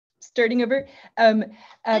starting over.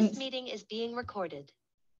 This meeting is being recorded.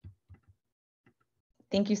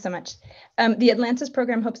 Thank you so much. The AtlantOS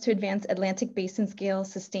program hopes to advance Atlantic Basin scale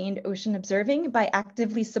sustained ocean observing by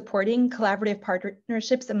actively supporting collaborative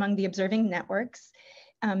partnerships among the observing networks,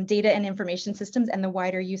 data and information systems, and the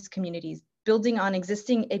wider use communities, building on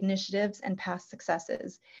existing initiatives and past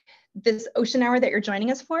successes. This Ocean Hour that you're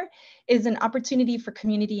joining us for is an opportunity for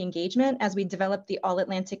community engagement as we develop the All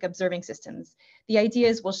Atlantic Observing Systems. The idea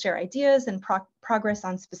is we'll share ideas and progress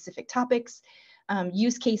on specific topics,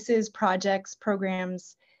 use cases, projects,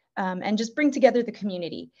 programs, and just bring together the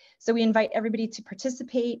community. So we invite everybody to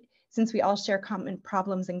participate since we all share common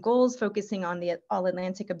problems and goals, focusing on the All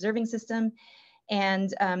Atlantic Observing System. And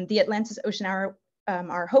the AtlantOS Ocean Hour,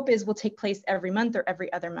 our hope is, will take place every month or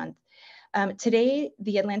every other month. Today,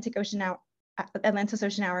 the AtlantOS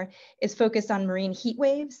Ocean Hour is focused on marine heat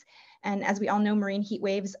waves. And as we all know, marine heat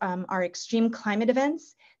waves are extreme climate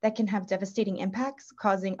events that can have devastating impacts,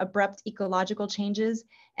 causing abrupt ecological changes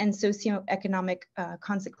and socioeconomic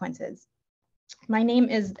consequences. My name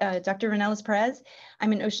is Dr. Renelis Perez.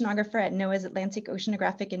 I'm an oceanographer at NOAA's Atlantic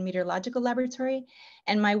Oceanographic and Meteorological Laboratory,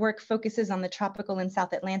 and my work focuses on the tropical and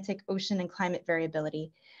South Atlantic ocean and climate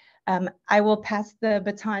variability. I will pass the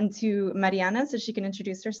baton to Mariana so she can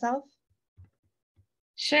introduce herself.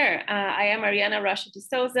 Sure, I am Mariana Rocha de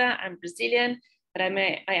Souza. I'm Brazilian, but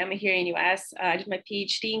I am here in US. I did my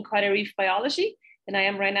PhD in coral reef biology, and I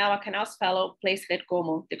am right now a Canals Fellow placed at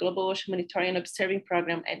GEOMAR, the Global Ocean Monitoring and Observing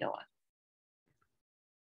Program at NOAA.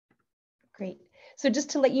 Great. So just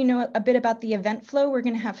to let you know a bit about the event flow, we're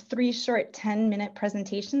going to have 3 short 10-minute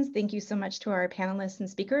presentations. Thank you so much to our panelists and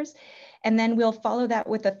speakers. And then we'll follow that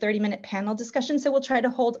with a 30-minute panel discussion. So we'll try to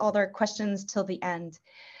hold all our questions till the end.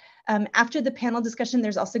 After the panel discussion,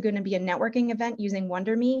 there's also going to be a networking event using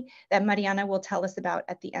WonderMe that Mariana will tell us about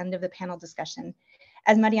at the end of the panel discussion.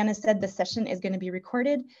 As Mariana said, the session is going to be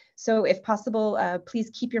recorded. So if possible, please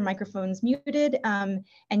keep your microphones muted and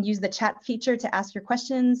use the chat feature to ask your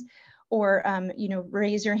questions, or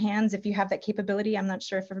raise your hands if you have that capability. I'm not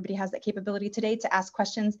sure if everybody has that capability today to ask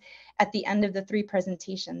questions at the end of the 3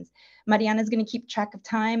 presentations. Mariana is going to keep track of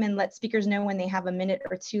time and let speakers know when they have a minute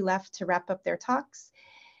or 2 left to wrap up their talks.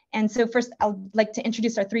 And so first, I'd like to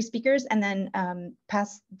introduce our 3 speakers and then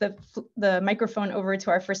pass the microphone over to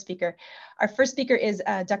our first speaker. Our first speaker is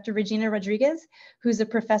Dr. Regina Rodriguez, who's a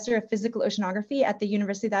professor of physical oceanography at the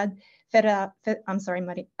Universidad Federal, I'm sorry,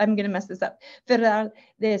 Mari, I'm gonna mess this up, Federal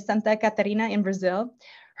de Santa Catarina in Brazil.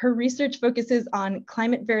 Her research focuses on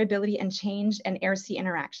climate variability and change and air-sea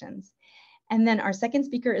interactions. And then our second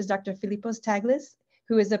speaker is Dr. Filipos Taglis,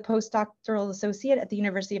 who is a postdoctoral associate at the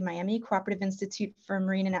University of Miami Cooperative Institute for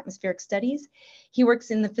Marine and Atmospheric Studies. He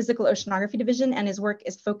works in the Physical Oceanography Division, and his work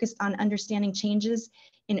is focused on understanding changes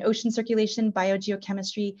in ocean circulation,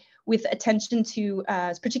 biogeochemistry, with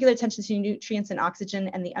particular attention to nutrients and oxygen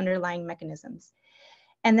and the underlying mechanisms.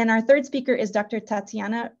 And then our third speaker is Dr.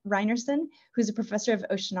 Tatiana Reinerson, who's a professor of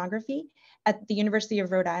oceanography at the University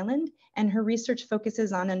of Rhode Island, and her research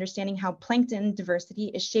focuses on understanding how plankton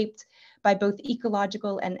diversity is shaped by both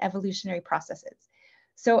ecological and evolutionary processes.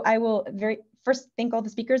 So I will first thank all the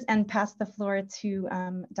speakers and pass the floor to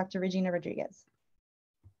Dr. Regina Rodriguez.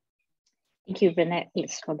 Thank you,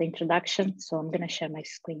 Renelis, for the introduction. So I'm going to share my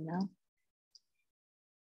screen now.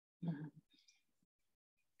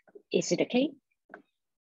 Is it okay?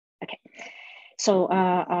 Okay. So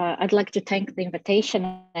I'd like to thank the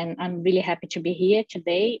invitation, and I'm really happy to be here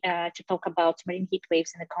today to talk about marine heat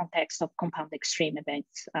waves in the context of compound extreme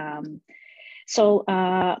events.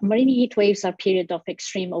 Marine heat waves are a period of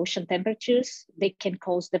extreme ocean temperatures. They can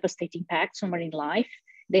cause devastating impacts on marine life.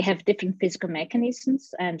 They have different physical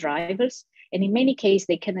mechanisms and drivers, and in many cases,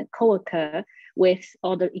 they can co-occur with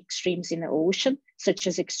other extremes in the ocean, such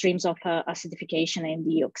as extremes of acidification and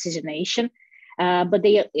deoxygenation. But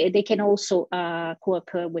they can also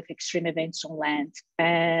co-occur with extreme events on land,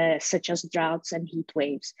 such as droughts and heat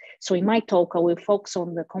waves. So in my talk, I will focus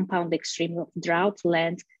on the compound extreme of drought,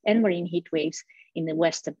 land, and marine heat waves in the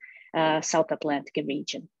Western South Atlantic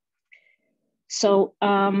region. So,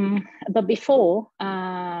 but before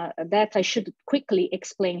that, I should quickly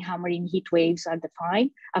explain how marine heat waves are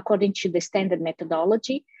defined according to the standard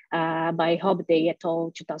methodology by Hobday et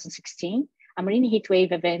al. 2016. A marine heat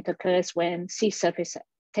wave event occurs when sea surface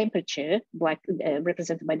temperature,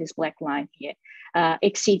 represented by this black line here,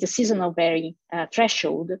 exceeds a seasonal varying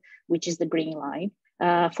threshold, which is the green line,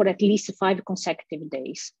 for at least 5 consecutive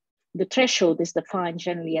days. The threshold is defined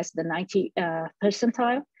generally as the 90th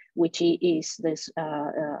percentile, which is this,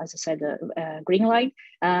 as I said, green line,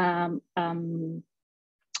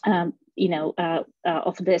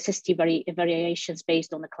 of the SST variations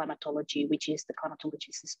based on the climatology, which is the climatology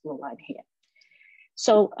is blue line here.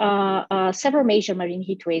 So several major marine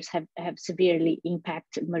heat waves have severely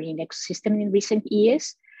impacted marine ecosystem in recent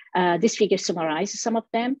years. This figure summarizes some of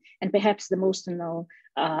them, and perhaps the most known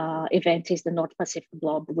event is the North Pacific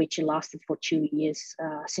blob, which lasted for 2 years,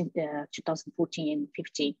 since 2014 and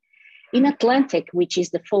 15. In Atlantic, which is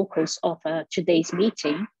the focus of today's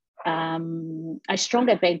meeting, a strong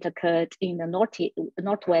event occurred in the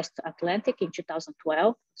Northwest Atlantic in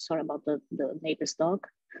 2012. Sorry about the neighbor's dog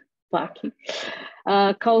barking.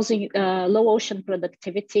 Causing low ocean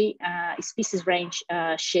productivity, species range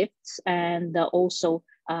shifts, and also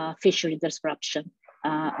fishery disruption,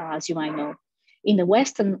 as you might know. In the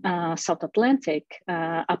Western South Atlantic,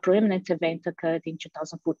 a prominent event occurred in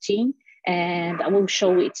 2014, and I will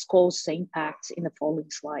show its cause impacts in the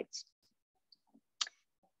following slides.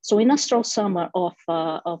 So in austral summer of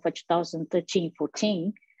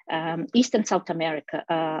 2013-14, Eastern South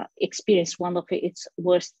America experienced one of its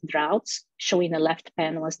worst droughts, showing the left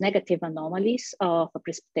panel as negative anomalies of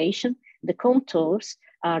precipitation. The contours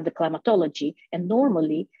are the climatology, and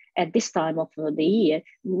normally at this time of the year,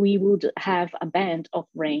 we would have a band of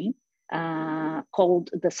rain called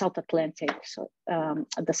the South Atlantic, so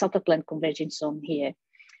the South Atlantic convergence zone here.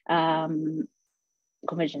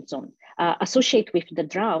 Convergence zone. Associated with the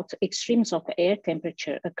drought, extremes of air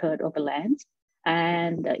temperature occurred over land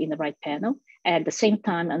and in the right panel. At the same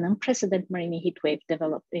time, an unprecedented marine heat wave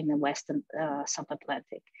developed in the Western South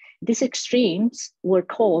Atlantic. These extremes were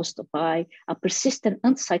caused by a persistent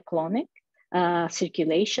anticyclonic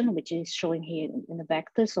circulation, which is showing here in the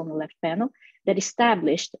vectors on the left panel, that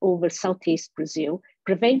established over Southeast Brazil,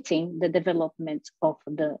 preventing the development of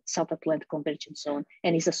the South Atlantic convergence zone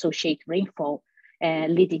and its associated rainfall,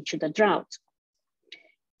 leading to the drought.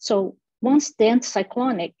 So once the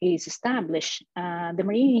anticyclonic is established, the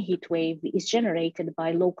marine heat wave is generated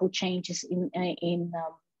by local changes in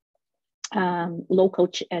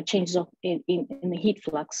changes in the heat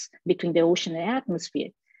flux between the ocean and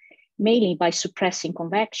atmosphere, mainly by suppressing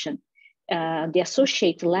convection. The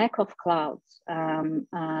associated lack of clouds,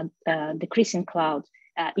 decreasing clouds,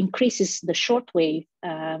 increases the shortwave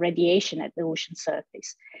radiation at the ocean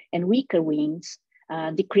surface, and weaker winds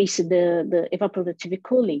decrease the evaporative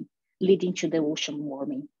cooling, leading to the ocean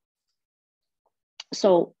warming.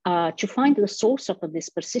 So to find the source of this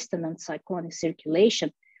persistent anticyclonic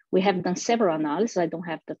circulation, we have done several analyses. I don't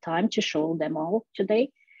have the time to show them all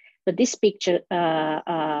today, but this picture,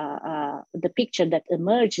 the picture that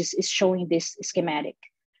emerges is showing this schematic.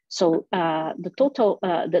 So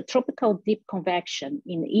the tropical deep convection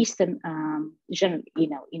in the eastern, in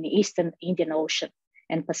the eastern Indian Ocean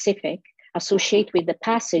and Pacific, associated with the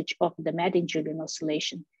passage of the Madden-Julian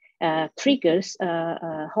oscillation, triggers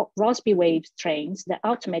Rossby wave trains that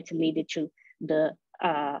ultimately lead to the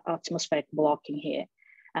atmospheric blocking here.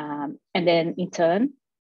 And then in turn,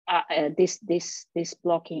 this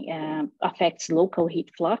blocking affects local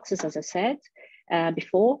heat fluxes, as I said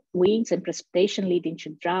before, winds and precipitation leading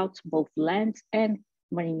to droughts, both land and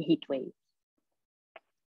marine heat waves.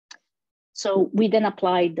 So we then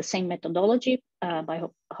applied the same methodology by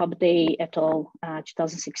Hobday et al.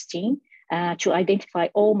 2016 to identify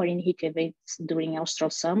all marine heat events during austral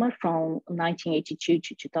summer from 1982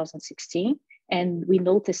 to 2016. And we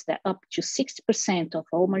noticed that up to 60% of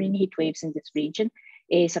all marine heat waves in this region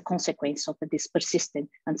is a consequence of this persistent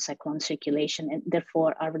anticyclonic circulation, and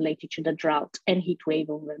therefore are related to the drought and heat wave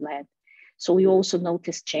over land. So we also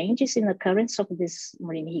noticed changes in the occurrence of these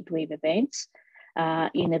marine heat wave events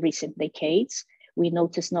in the recent decades. We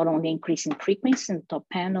noticed not only increasing frequency in the top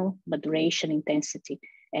panel, but duration, intensity,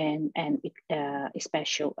 and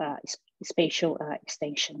spatial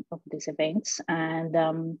extension of these events. And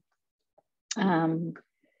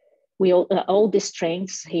all these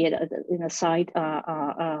trends here in the side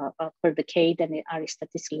are per decade and are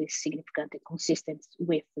statistically significant and consistent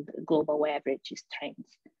with the global averages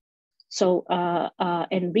trends. So,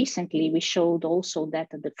 and recently we showed also that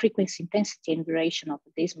the frequency, intensity, and duration of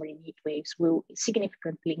these marine heat waves will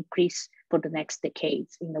significantly increase for the next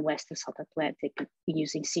decades in the Western South Atlantic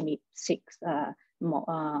using CME6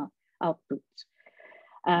 outputs.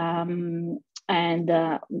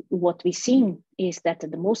 What we've seen is that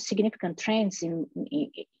the most significant trends in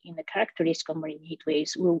the characteristic of marine heat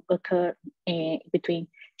waves will occur between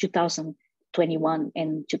 2021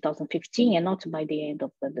 and 2015, and not by the end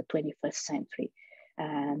of the 21st century.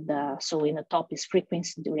 And so in the top is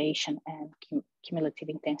frequency, duration, and cumulative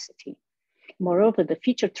intensity. Moreover, the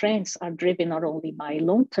future trends are driven not only by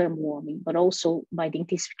long-term warming, but also by the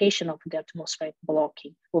intensification of the atmospheric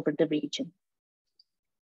blocking over the region.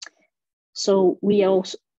 So we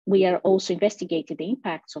are also investigating the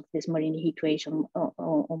impacts of this marine heat waves on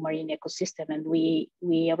marine ecosystem, and we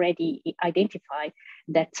already identified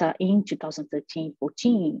that in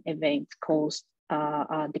 2013-14 event caused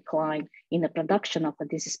a decline in the production of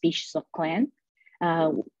this species of plant,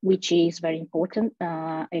 which is very important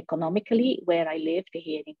economically. Where I lived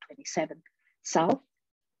here in 27 South,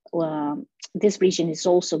 this region is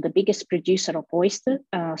also the biggest producer of oyster,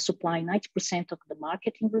 supplying 90% of the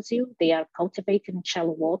market in Brazil. They are cultivated in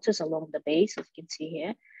shallow waters along the base, as you can see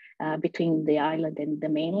here, between the island and the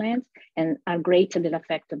mainland, and are greatly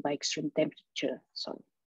affected by extreme temperature.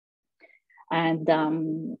 And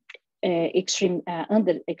under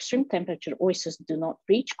extreme temperature, oysters do not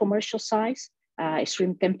reach commercial size.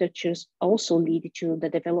 Extreme temperatures also lead to the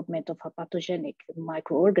development of a pathogenic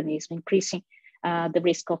microorganism, increasing the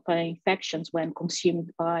risk of infections when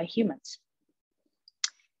consumed by humans.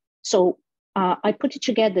 So I put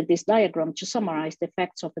together this diagram to summarize the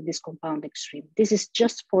effects of this compound extreme. This is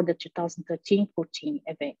just for the 2013-14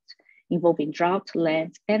 event involving drought,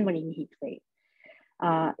 land, and marine heat wave.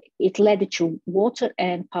 It led to water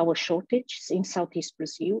and power shortages in Southeast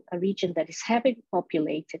Brazil, a region that is heavily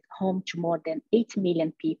populated, home to more than 8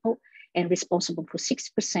 million people, and responsible for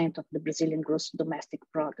 6% of the Brazilian gross domestic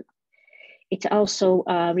product. It also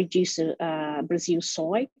reduced Brazil's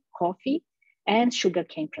soy, coffee, and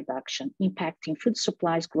sugarcane production, impacting food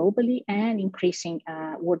supplies globally and increasing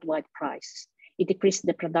worldwide prices. It decreased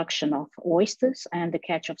the production of oysters and the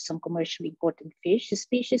catch of some commercially important fish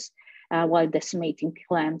species, while decimating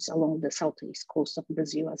clams along the southeast coast of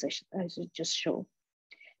Brazil, as I just showed.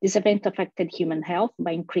 This event affected human health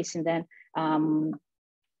by increasing then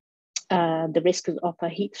the risk of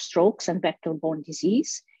heat strokes and vector-borne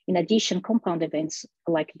disease. In addition, compound events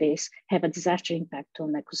like this have a disastrous impact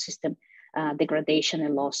on ecosystem degradation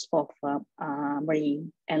and loss of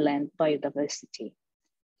marine and land biodiversity.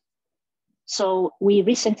 So we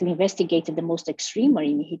recently investigated the most extreme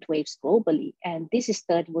marine heat waves globally, and this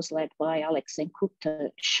study was led by Alex and Kupta,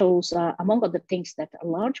 shows, among other things, that a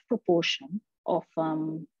large proportion of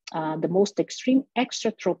the most extreme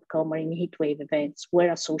extratropical marine heat wave events were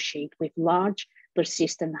associated with large,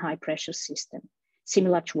 persistent high-pressure systems,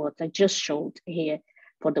 similar to what I just showed here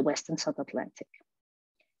for the Western South Atlantic.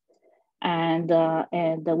 And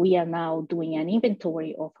we are now doing an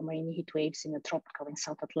inventory of marine heat waves in the tropical and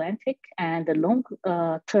South Atlantic, and the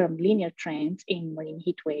long-term linear trends in marine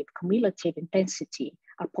heat wave cumulative intensity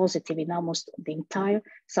are positive in almost the entire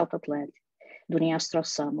South Atlantic during austral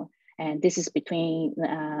summer. And this is between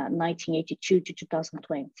 1982 to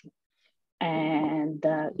 2020. And,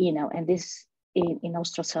 and this in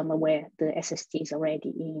austral summer where the SST is already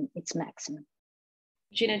in its maximum.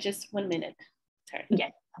 Gina, just 1 minute. Sorry.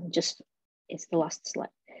 Yeah, it's the last slide.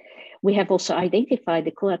 We have also identified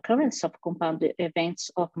the co-occurrence of compound events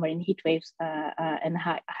of marine heat waves and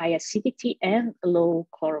high acidity and low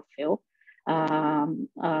chlorophyll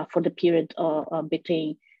for the period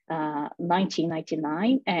between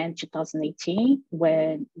 1999 and 2018,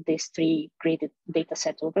 when these three graded data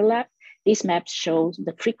set overlap. This map shows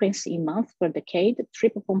the frequency in month per decade.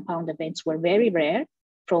 Triple compound events were very rare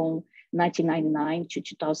from 1999 to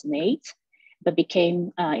 2008, but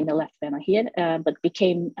became, in the left panel here, but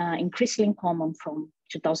became increasingly common from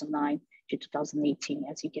 2009 to 2018,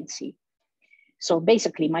 as you can see. So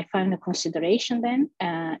basically, my final consideration then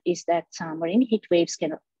is that marine heat waves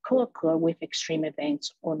can co-occur with extreme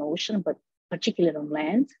events on ocean, but particularly on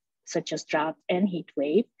land, such as drought and heat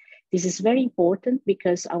wave. This is very important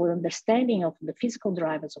because our understanding of the physical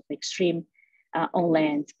drivers of extreme on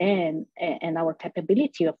land and our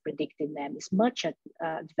capability of predicting them is much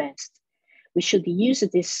advanced. We should use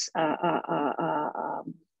this to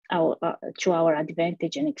our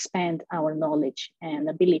advantage and expand our knowledge and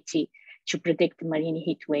ability to predict marine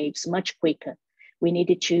heat waves much quicker. We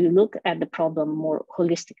needed to look at the problem more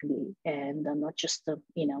holistically and not just,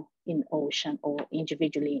 in ocean or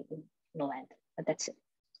individually in land. But that's it.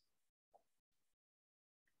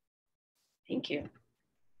 Thank you.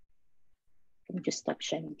 Can you just stop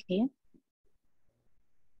sharing here?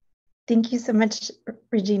 Thank you so much,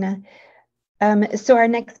 Regina. So our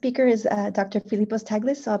next speaker is Dr. Filipos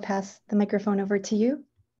Taglis. So I'll pass the microphone over to you.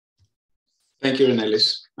 Thank you,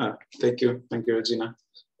 Renelis. Thank you, Regina.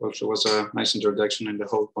 Also was a nice introduction and the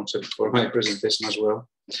whole concept for my presentation as well.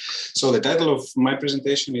 So the title of my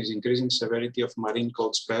presentation is Increasing Severity of Marine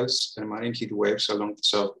Cold Spells and Marine Heat Waves Along the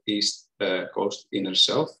Southeast Coast Inner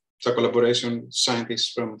South. It's a collaboration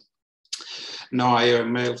scientists from NOAA,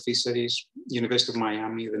 Male Fisheries, University of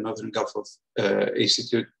Miami, the Northern Gulf of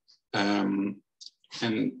Institute, and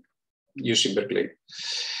UC Berkeley.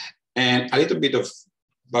 And a little bit of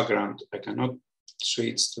background. I cannot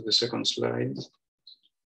switch to the second slide.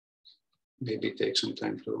 Maybe it takes some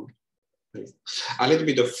time to. A little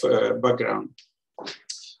bit of background.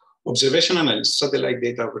 Observational and satellite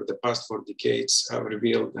data over the past 4 decades have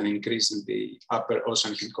revealed an increase in the upper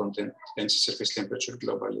ocean heat content and sea surface temperature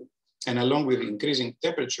globally. And along with increasing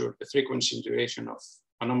temperature, the frequency and duration of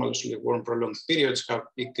anomalously warm prolonged periods have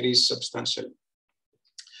decreased substantially.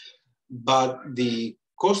 But the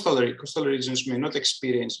coastal regions may not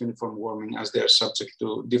experience uniform warming as they are subject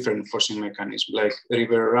to different forcing mechanisms like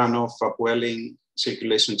river runoff, upwelling,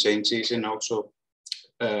 circulation changes, and also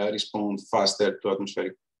respond faster to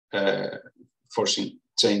atmospheric forcing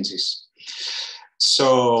changes.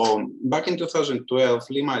 So back in 2012,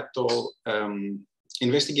 Lima et al.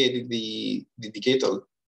 Investigated the decadal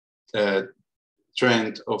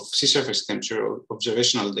trend of sea surface temperature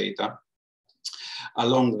observational data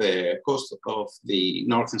along the coast of the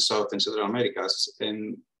North and South and Central Americas.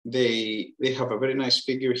 And they have a very nice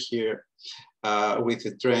figure here with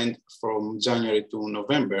the trend from January to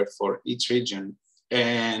November for each region.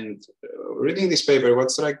 And reading this paper, what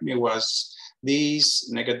struck me was this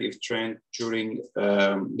negative trend during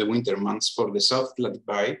the winter months for the South Atlantic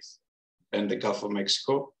Bight and the Gulf of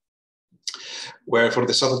Mexico, where for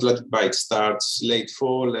the South Atlantic Bight starts late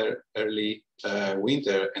fall, early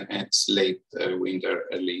winter, and ends late winter,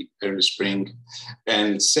 early spring,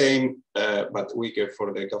 and same but weaker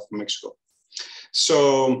for the Gulf of Mexico.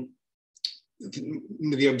 So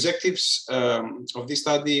the objectives of this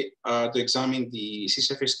study are to examine the sea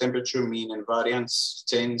surface temperature mean and variance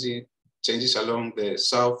changes along the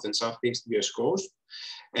south and southeast US coast,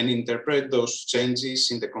 and interpret those changes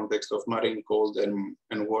in the context of marine cold and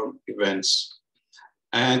warm events.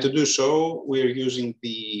 And to do so, we're using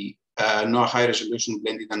the NOAA high resolution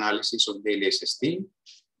blended analysis of daily SST,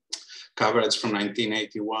 coverage from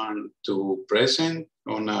 1981 to present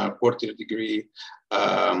on a quarter degree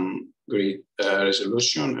grid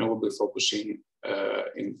resolution, and we'll be focusing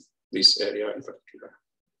in this area in particular.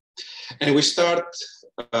 And we start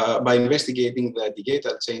by investigating the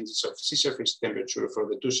decadal changes of sea surface temperature for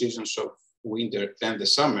the 2 seasons of winter and the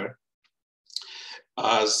summer,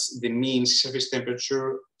 as the mean sea surface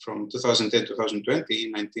temperature from 2010 to 2020,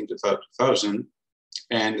 19 to 2000,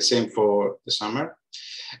 and the same for the summer.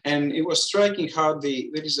 And it was striking how there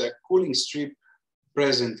is a cooling strip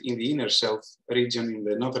present in the inner South region in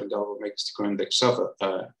the northern Gulf of Mexico and the South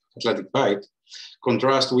Atlantic Bight,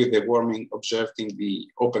 contrast with the warming observed in the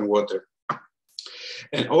open water.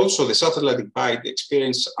 And also the South Atlantic Bight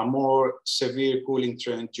experienced a more severe cooling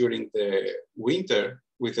trend during the winter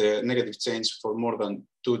with a negative change for more than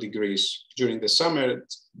 2 degrees. During the summer,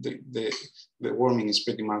 the warming is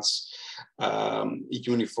pretty much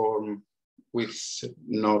uniform with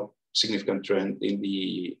no significant trend in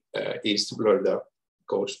the East Florida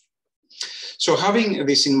coast. So having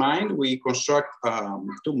this in mind, we construct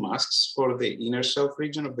 2 masks for the inner South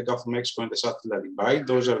region of the Gulf of Mexico and the South Atlantic Bight.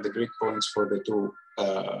 Those are the grid points for the 2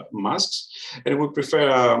 masks.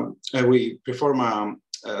 And we perform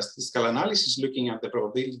a statistical analysis looking at the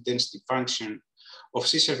probability density function of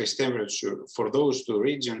sea surface temperature for those 2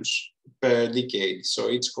 regions per decade. So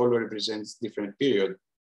each color represents different period.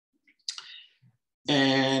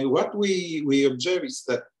 And what we observe is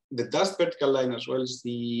that the dust vertical line as well as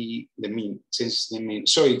the mean, since the mean.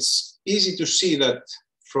 So it's easy to see that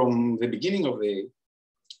from the beginning of the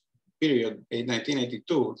period,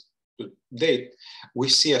 1982 to date, we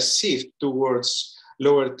see a shift towards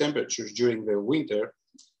lower temperatures during the winter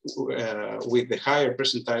with the higher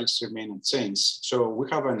percentiles remaining unchanged. So we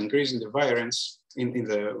have an increase in the variance, in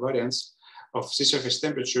the variance of sea surface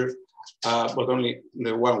temperature, but only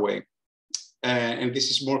the one way. And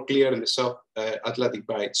this is more clear in the South Atlantic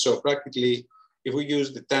Bight. So practically, if we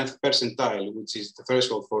use the 10th percentile, which is the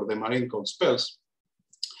threshold for the marine cold spells,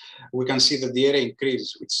 we can see that the area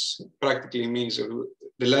increases, which practically means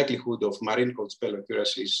the likelihood of marine cold spell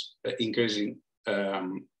accuracy is increasing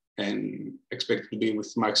and expected to be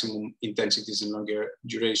with maximum intensities and longer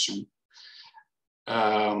duration.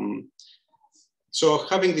 So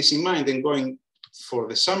having this in mind and going for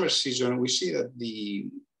the summer season, we see that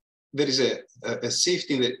there is a shift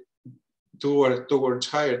in towards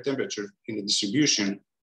higher temperature in the distribution,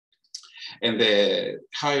 and the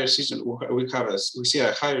higher season we see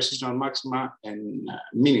a higher seasonal maxima and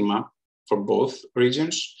minima for both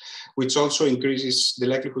regions, which also increases the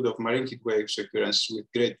likelihood of marine heat waves occurrence with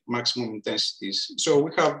great maximum intensities. So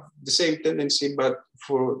we have the same tendency, but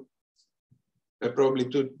for probably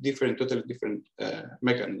totally different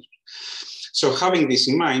mechanisms. So having this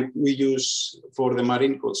in mind, we use for the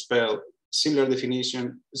marine cold spell similar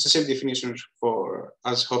definition. It's the same definition for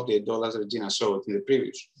as HOPD as Regina showed in the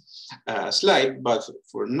previous slide, but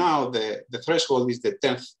for now, the threshold is the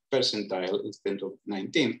 10th percentile instead of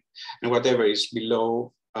 19th, and whatever is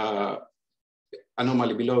below,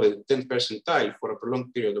 anomaly below the 10th percentile for a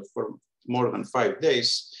prolonged period of more than 5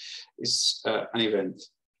 days is an event.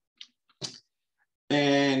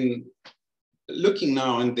 And looking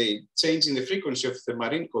now on the change in the frequency of the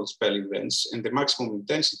marine cold spell events and the maximum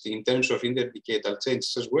intensity in terms of interdecadal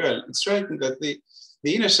changes as well, it's striking that the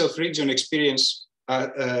inner Shelf region experienced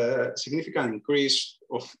a significant increase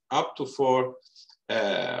of up to 4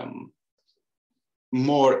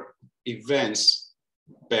 more events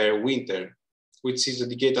per winter, which is a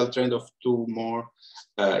decadal trend of 2 more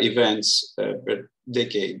events per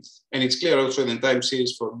decade. And it's clear also in the time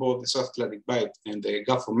series for both the South Atlantic Bight and the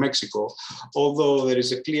Gulf of Mexico, although there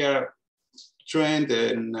is a clear trend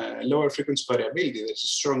in lower frequency variability, there's a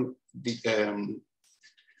strong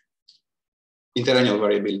interannual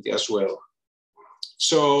variability as well.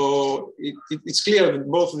 So it's clear that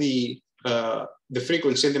both the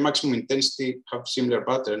frequency and the maximum intensity have similar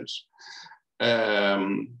patterns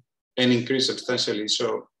and increase substantially.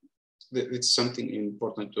 So it's something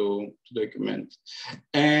important to document.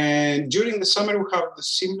 And during the summer, we have the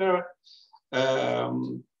similar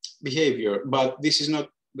behavior, but this is not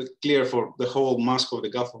clear for the whole mask of the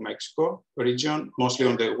Gulf of Mexico region, mostly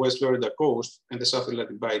on the West Florida coast and the South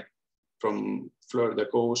Atlantic Bight from Florida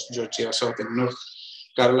coast, Georgia, South and North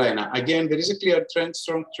Carolina. Again, there is a clear trend,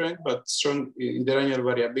 strong trend, but strong interannual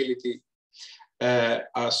variability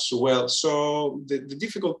as well. So the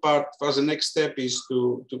difficult part as a next step is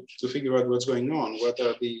to figure out what's going on, what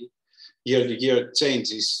are the year-to-year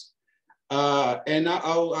changes. And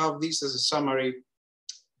I'll have this as a summary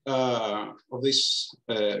of these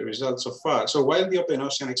results so far. So while the open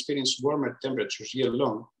ocean experienced warmer temperatures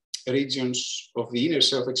year-long, regions of the inner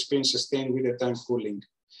Shelf experience sustained winter time cooling.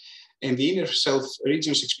 And the inner Shelf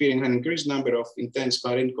regions experience an increased number of intense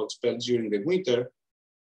marine cold spells during the winter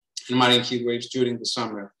and marine heat waves during the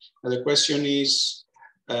summer. And the question is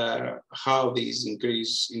how these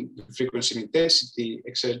increase in frequency and intensity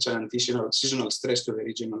exerts an additional seasonal stress to the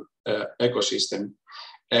regional ecosystem.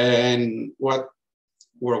 And what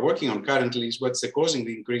we're working on currently is what's causing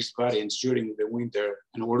the increased variance during the winter.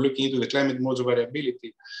 And we're looking into the climate modes of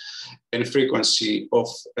variability and frequency of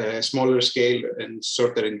smaller scale and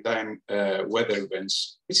shorter in time weather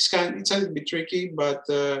events. It's a little bit tricky, but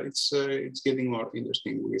it's getting more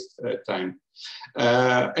interesting with time.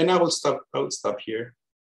 And I will stop here.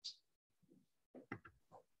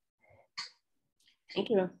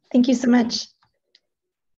 Thank you. Thank you so much.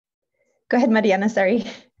 Go ahead, Mariana, sorry.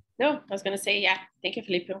 No, I was going to say, yeah, thank you,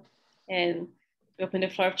 Filippo. And we open the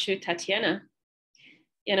floor to Tatiana.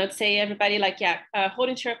 You know, to say everybody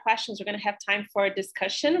holding to your questions, we're going to have time for a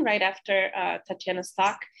discussion right after Tatiana's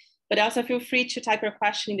talk, but also feel free to type your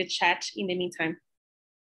question in the chat in the meantime.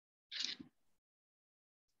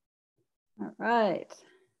 All right.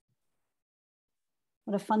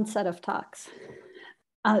 What a fun set of talks.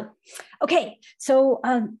 Okay, so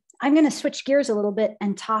I'm going to switch gears a little bit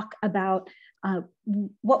and talk about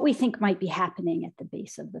what we think might be happening at the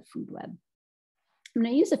base of the food web. I'm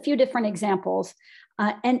going to use a few different examples,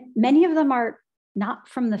 and many of them are not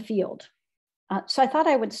from the field. So I thought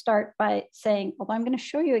I would start by saying, although I'm going to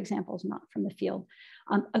show you examples not from the field,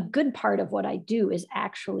 a good part of what I do is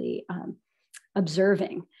actually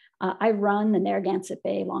observing. I run the Narragansett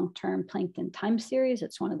Bay Long-Term Plankton Time Series.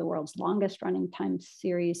 It's one of the world's longest running time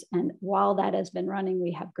series. And while that has been running,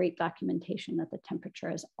 we have great documentation that the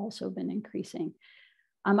temperature has also been increasing.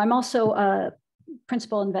 I'm also a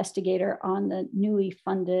principal investigator on the newly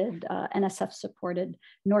funded NSF-supported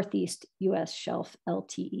Northeast US Shelf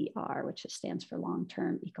LTER, which stands for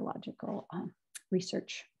Long-Term Ecological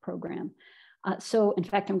Research Program. So in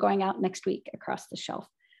fact, I'm going out next week across the shelf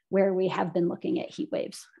where we have been looking at heat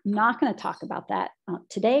waves. I'm not going to talk about that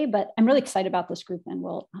today, but I'm really excited about this group and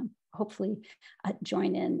will hopefully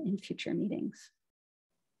join in future meetings.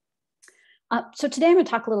 So today I'm going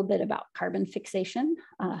to talk a little bit about carbon fixation,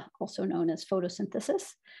 also known as photosynthesis.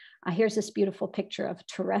 Here's this beautiful picture of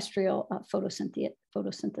terrestrial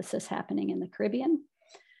photosynthesis happening in the Caribbean.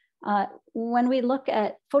 When we look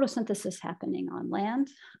at photosynthesis happening on land,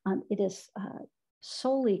 it is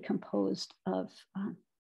solely composed of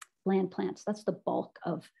land plants. That's the bulk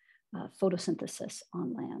of photosynthesis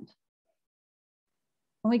on land.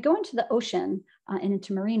 When we go into the ocean and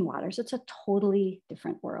into marine waters, it's a totally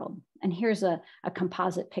different world. And here's a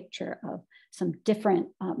composite picture of some different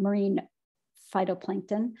marine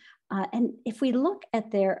phytoplankton. And if we look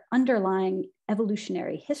at their underlying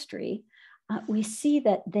evolutionary history, we see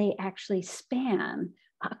that they actually span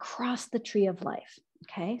across the tree of life.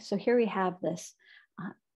 Okay, so here we have this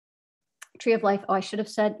tree of life. Oh, I should have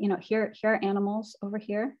said, here are animals over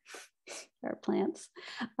here. There are plants.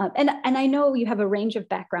 And I know you have a range of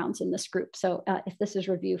backgrounds in this group. So if this is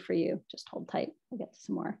review for you, just hold tight. We'll get to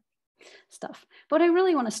some more stuff. But I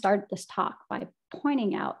really want to start this talk by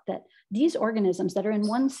pointing out that these organisms that are in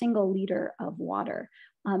one single liter of water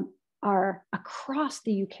are across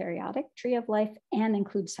the eukaryotic tree of life and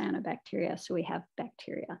include cyanobacteria. So we have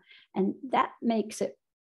bacteria. And that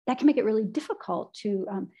can make it really difficult to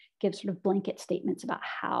give sort of blanket statements about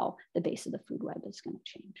how the base of the food web is going to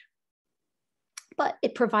change. But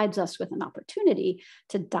it provides us with an opportunity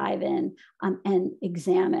to dive in and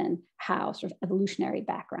examine how sort of evolutionary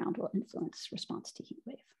background will influence response to heat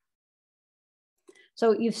wave.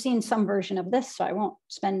 So you've seen some version of this, so I won't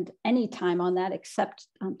spend any time on that except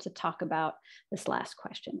to talk about this last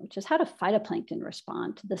question, which is how do phytoplankton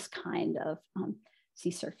respond to this kind of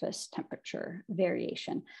sea surface temperature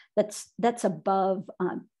variation that's above,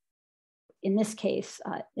 in this case,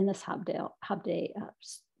 in this Hobday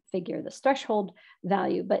figure, this threshold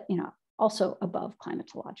value, but also above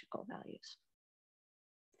climatological values.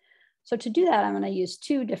 So to do that, I'm going to use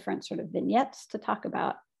two different sort of vignettes to talk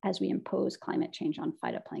about as we impose climate change on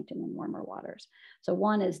phytoplankton in warmer waters. So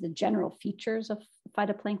one is the general features of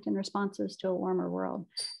phytoplankton responses to a warmer world.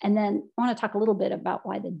 And then I want to talk a little bit about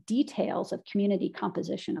why the details of community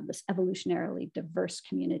composition of this evolutionarily diverse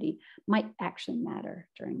community might actually matter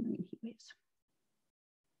during marine heat waves.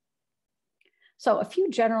 So a few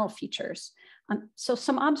general features. So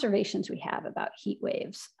some observations we have about heat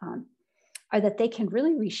waves are that they can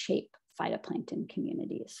really reshape phytoplankton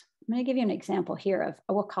communities. I'm going to give you an example here of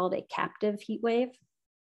we'll call it a captive heat wave.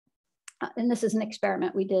 And this is an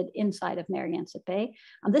experiment we did inside of Narragansett Bay.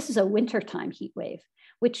 This is a wintertime heat wave,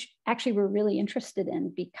 which actually we're really interested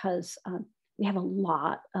in because we have a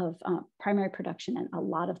lot of primary production and a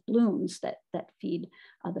lot of blooms that feed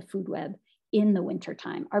the food web in the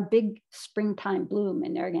wintertime. Our big springtime bloom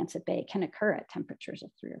in Narragansett Bay can occur at temperatures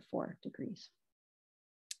of 3 or 4 degrees,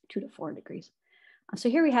 2 to 4 degrees. So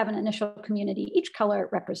here we have an initial community. Each color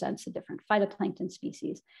represents a different phytoplankton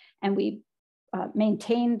species. And we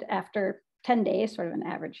maintained after 10 days, sort of an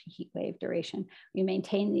average heat wave duration, we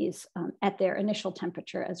maintain these at their initial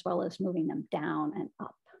temperature as well as moving them down and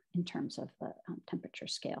up in terms of the temperature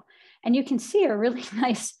scale. And you can see a really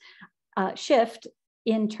nice shift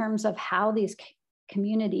in terms of how these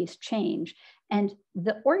communities change. And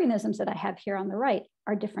the organisms that I have here on the right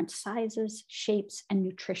are different sizes, shapes, and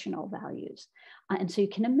nutritional values. And so you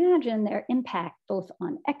can imagine their impact both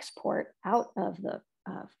on export out of the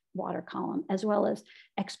water column as well as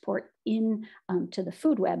export in to the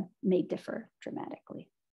food web may differ dramatically.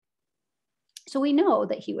 So we know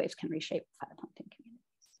that heat waves can reshape phytoplankton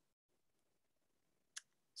communities.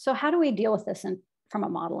 So how do we deal with this from a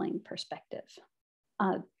modeling perspective?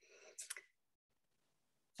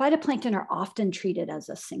 Phytoplankton are often treated as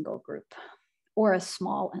a single group or as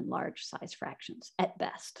small and large size fractions at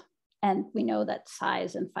best. And we know that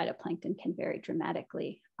size in phytoplankton can vary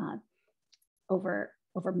dramatically over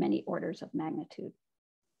many orders of magnitude.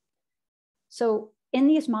 So in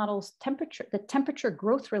these models, the temperature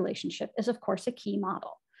growth relationship is of course a key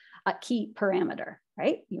model, a key parameter,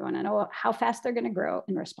 right? You want to know how fast they're going to grow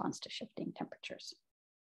in response to shifting temperatures.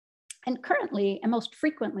 And currently, and most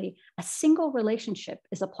frequently, a single relationship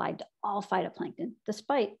is applied to all phytoplankton,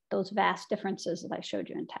 despite those vast differences that I showed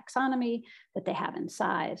you in taxonomy, that they have in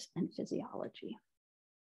size and physiology.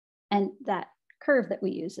 And that curve that we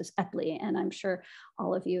use is Epley, and I'm sure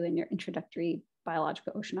all of you in your introductory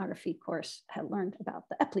biological oceanography course have learned about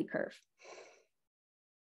the Epley curve.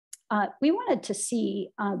 We wanted to see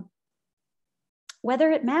whether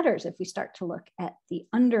it matters if we start to look at the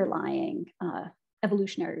underlying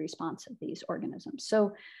evolutionary response of these organisms.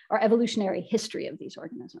 So, or evolutionary history of these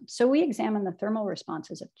organisms. So we examined the thermal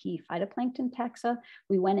responses of key phytoplankton taxa.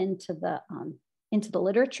 We went into the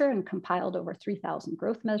literature and compiled over 3,000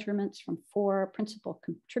 growth measurements from 4 principal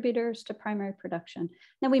contributors to primary production.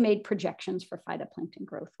 Then we made projections for phytoplankton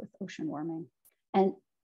growth with ocean warming. And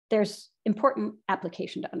there's important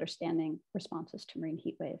application to understanding responses to marine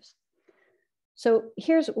heat waves. So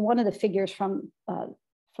here's one of the figures from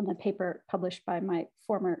the paper published by my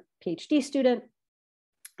former PhD student.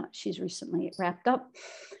 She's recently wrapped up.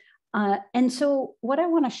 And so what I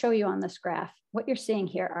want to show you on this graph, what you're seeing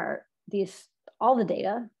here are all the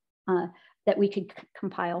data that we could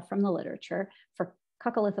compile from the literature for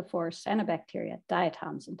coccolithophores, cyanobacteria,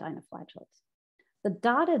 diatoms, and dinoflagellates. The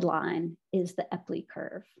dotted line is the Epley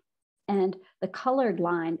curve. And The colored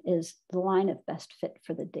line is the line of best fit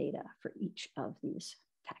for the data for each of these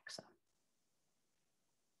taxa.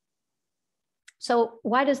 So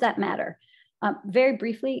why does that matter? Very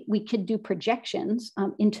briefly, we could do projections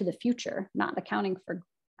into the future, not accounting for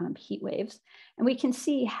heat waves. And we can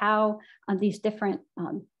see how these different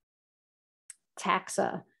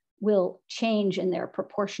taxa will change in their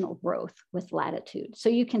proportional growth with latitude. So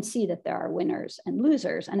you can see that there are winners and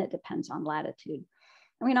losers, and it depends on latitude.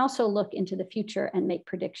 And we can also look into the future and make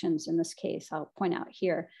predictions. In this case, I'll point out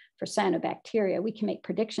here for cyanobacteria, we can make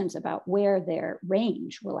predictions about where their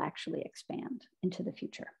range will actually expand into the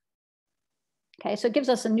future. Okay, so it gives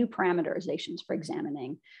us a new parameterizations for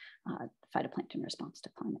examining phytoplankton response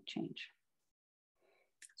to climate change.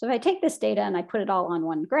 So if I take this data and I put it all on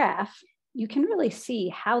one graph, you can really see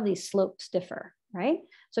how these slopes differ, right?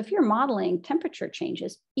 So if you're modeling temperature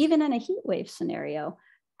changes, even in a heat wave scenario,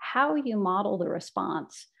 how you model the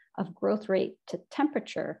response of growth rate to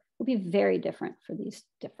temperature will be very different for these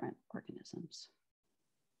different organisms.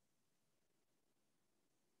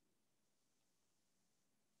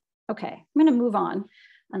 Okay, I'm going to move on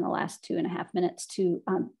in the last 2.5 minutes to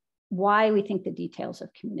why we think the details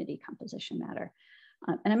of community composition matter.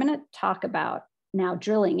 And I'm going to talk about now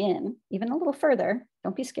drilling in even a little further.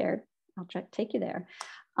 Don't be scared. I'll try to take you there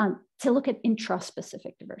to look at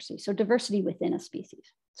intraspecific diversity. So diversity within a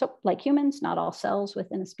species. So like humans, not all cells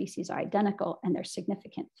within a species are identical, and there's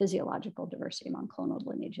significant physiological diversity among clonal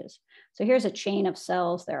lineages. So here's a chain of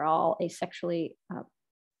cells. They're all asexually,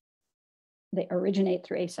 they originate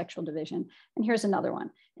through asexual division. And here's another one.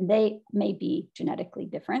 And they may be genetically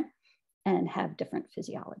different and have different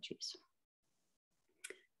physiologies.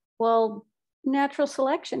 Well, natural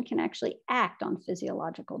selection can actually act on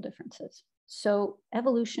physiological differences. So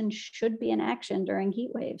evolution should be in action during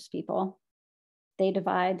heat waves, people. They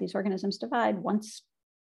divide, these organisms divide once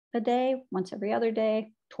a day, once every other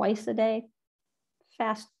day, twice a day,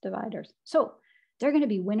 fast dividers. So they're going to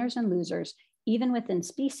be winners and losers, even within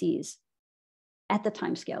species at the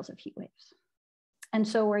timescales of heat waves. And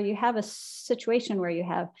so where you have a situation where you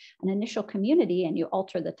have an initial community and you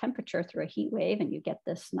alter the temperature through a heat wave and you get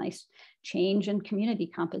this nice change in community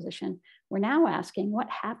composition, we're now asking what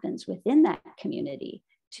happens within that community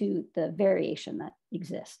to the variation that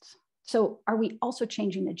exists. So are we also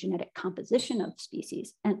changing the genetic composition of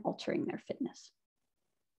species and altering their fitness?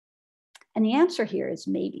 And the answer here is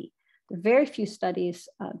maybe. There are very few studies.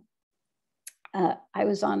 I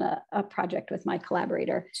was on a project with my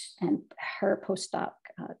collaborator and her postdoc,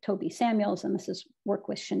 Toby Samuels, and this is work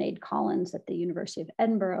with Sinead Collins at the University of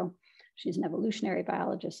Edinburgh. She's an evolutionary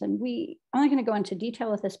biologist. And I'm only going to go into detail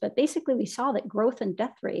with this, but basically we saw that growth and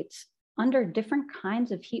death rates under different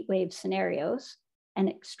kinds of heat wave scenarios and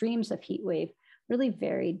extremes of heat wave really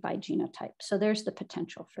varied by genotype. So there's the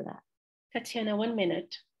potential for that. Tatiana, 1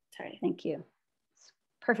 minute. Sorry. Thank you.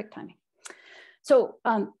 Perfect timing. So,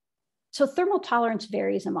 so thermal tolerance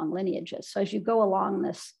varies among lineages. So as you go along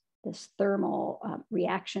this thermal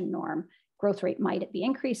reaction norm, growth rate might be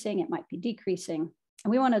increasing, it might be decreasing.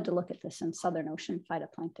 And we wanted to look at this in Southern Ocean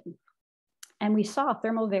phytoplankton. And we saw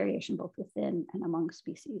thermal variation both within and among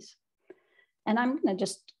species. And I'm going to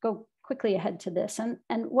just go quickly ahead to this.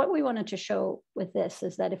 And what we wanted to show with this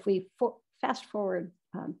is that if we fast forward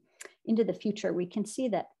into the future, we can see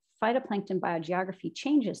that phytoplankton biogeography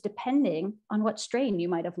changes depending on what strain you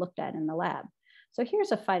might have looked at in the lab. So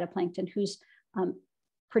here's a phytoplankton whose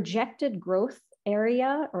projected growth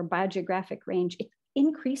area or biogeographic range, it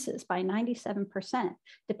increases by 97%,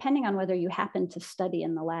 depending on whether you happen to study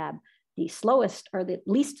in the lab the slowest or the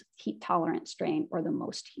least heat tolerant strain or the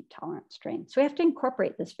most heat tolerant strain. So we have to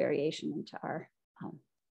incorporate this variation into our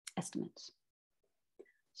estimates.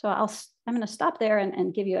 So I'm going to stop there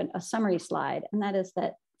and give you a summary slide. And that is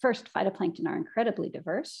that first, phytoplankton are incredibly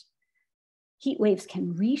diverse. Heat waves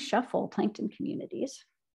can reshuffle plankton communities.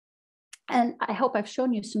 And I hope I've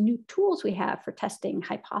shown you some new tools we have for testing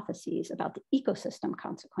hypotheses about the ecosystem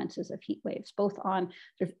consequences of heat waves, both on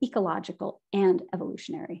sort of ecological and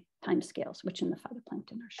evolutionary timescales, which in the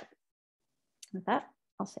phytoplankton are short. With that,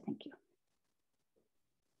 I'll say thank you.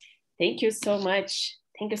 Thank you so much.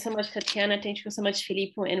 Thank you so much, Tatiana. Thank you so much,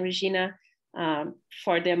 Filippo and Regina,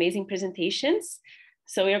 for the amazing presentations.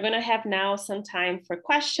 So we are going to have now some time for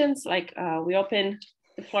questions. Like the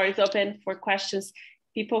floor is open for questions.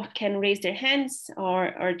 People can raise their hands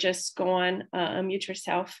or just go on, unmute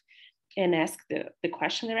yourself and ask the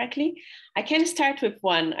question directly. I can start with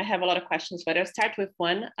one. I have a lot of questions, but I'll start with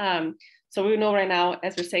one. So we know right now,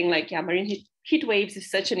 as we're saying, like, yeah, marine heat waves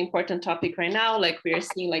is such an important topic right now. Like we are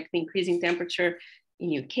seeing like the increasing temperature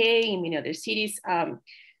in UK, in many other cities.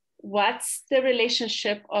 what's the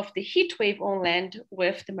relationship of the heat wave on land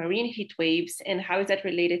with the marine heat waves, and how is that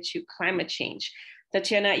related to climate change?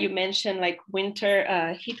 Tatiana, you mentioned like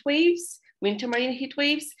winter heat waves, winter marine heat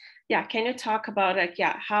waves. Yeah, can you talk about like,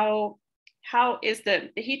 yeah, how is the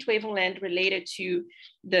heat wave on land related to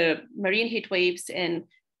the marine heat waves, and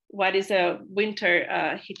what is a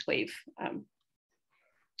winter heat wave?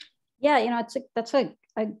 Yeah, you know, that's a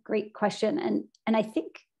great question. And I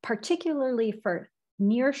think particularly for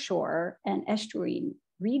nearshore and estuarine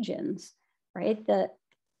regions, right, the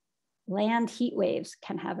land heat waves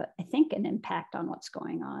can have, I think, an impact on what's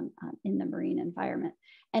going on in the marine environment.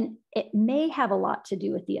 And it may have a lot to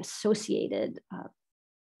do with the associated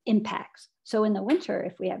impacts. So in the winter,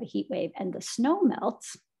 if we have a heat wave and the snow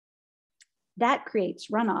melts, that creates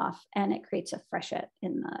runoff and it creates a freshet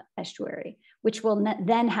in the estuary, which will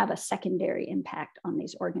then have a secondary impact on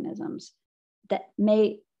these organisms that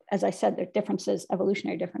may, as I said, there are differences,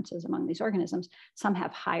 evolutionary differences among these organisms. Some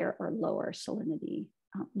have higher or lower salinity,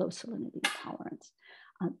 low salinity tolerance.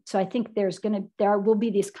 So I think there will be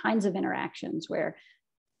these kinds of interactions where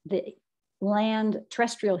the land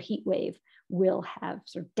terrestrial heat wave will have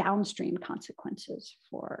sort of downstream consequences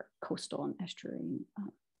for coastal and estuarine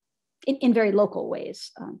in very local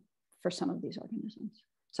ways for some of these organisms.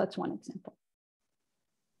 So that's one example.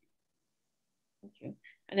 Thank you.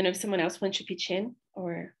 I don't know if someone else wants to pitch in,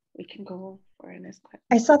 or we can go for a next question.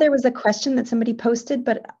 I saw there was a question that somebody posted,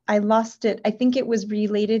 but I lost it. I think it was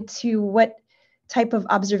related to what type of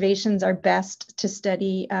observations are best to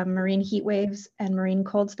study marine heat waves and marine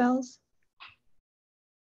cold spells.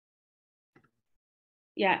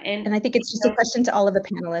 Yeah, and I think it's just a question to all of the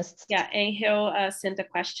panelists. Yeah, and he'll send a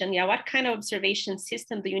question. Yeah, what kind of observation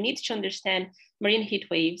system do you need to understand marine heat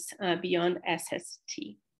waves beyond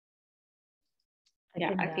SST?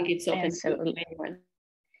 I think it's open to anyone.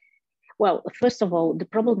 Well, first of all, the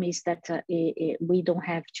problem is that we don't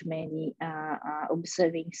have too many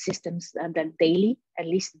observing systems that daily, at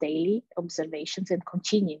least daily observations and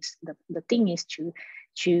continuous. The thing is to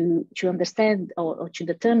understand or to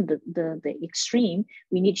determine the extreme,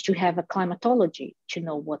 we need to have a climatology to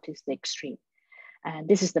know what is the extreme. And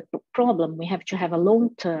this is the problem. We have to have a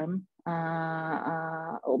long-term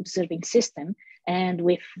observing system, and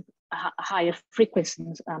with higher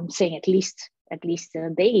frequencies, I'm saying at least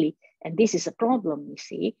daily. And this is a problem, you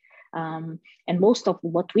see. And most of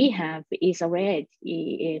what we have is already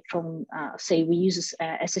from, say, we use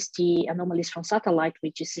SST anomalies from satellite,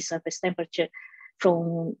 which is the surface temperature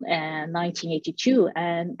from 1982,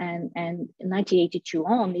 and 1982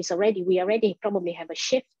 on is already, we already probably have a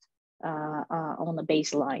shift on the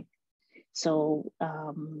baseline. So,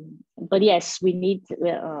 but yes, we need,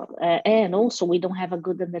 and also we don't have a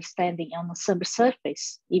good understanding on the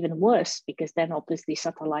subsurface, even worse, because then obviously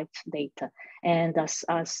satellite data. And as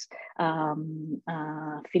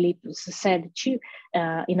Philippe said too,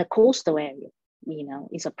 in a coastal area, you know,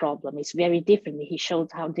 is a problem. It's very different. He showed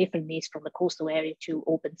how different it is from the coastal area to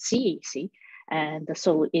open sea, you see. And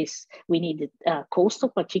so we need coastal,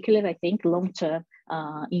 particularly, I think, long-term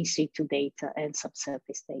in situ data and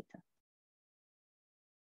subsurface data.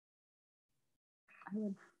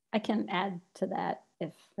 I can add to that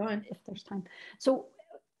if there's time. So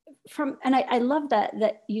I love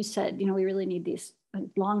that you said, you know, we really need these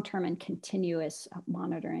long-term and continuous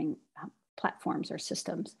monitoring platforms or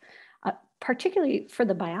systems, particularly for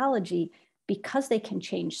the biology, because they can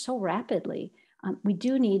change so rapidly. We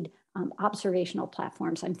do need observational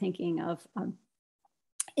platforms. I'm thinking of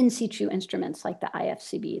in situ instruments like the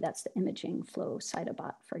IFCB, that's the imaging flow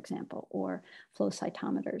cytobot, for example, or flow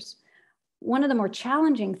cytometers. One of the more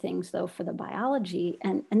challenging things, though, for the biology,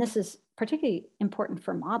 and this is particularly important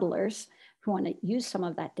for modelers who want to use some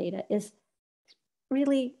of that data, is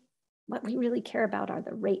really what we really care about are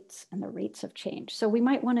the rates and the rates of change. So we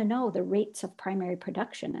might want to know the rates of primary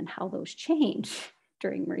production and how those change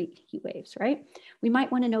during marine heat waves, right? We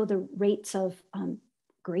might want to know the rates of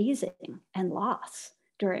grazing and loss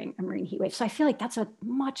during a marine heat wave. So I feel like that's a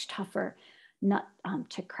much tougher nut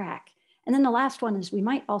to crack. And then the last one is we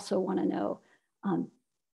might also want to know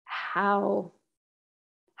how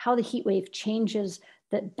the heat wave changes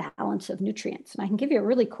the balance of nutrients. And I can give you a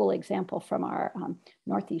really cool example from our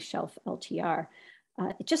Northeast Shelf LTR.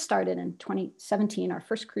 It just started in 2017. Our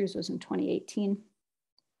first cruise was in 2018.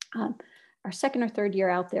 Our second or third year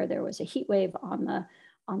out there, there was a heat wave on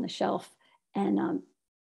the shelf, and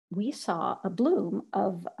we saw a bloom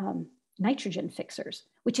of nitrogen fixers,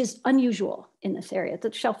 which is unusual in this area.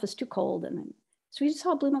 The shelf is too cold, and so we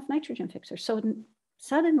saw a bloom of nitrogen fixers. So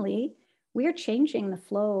suddenly we are changing the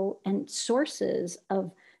flow and sources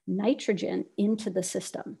of nitrogen into the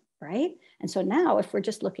system. right? And so now if we're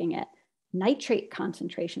just looking at nitrate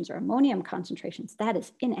concentrations or ammonium concentrations, that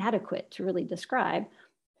is inadequate to really describe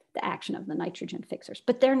the action of the nitrogen fixers,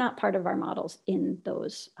 but they're not part of our models in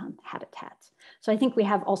those habitats. So I think we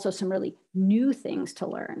have also some really new things to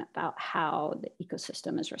learn about how the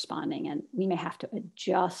ecosystem is responding, and we may have to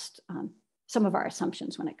adjust some of our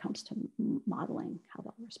assumptions when it comes to modeling how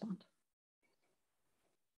they'll respond.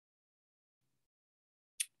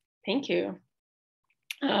 Thank you.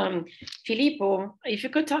 Filippo, if you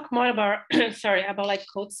could talk more about, sorry, about like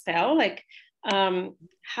cold spell, like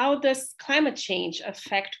how does climate change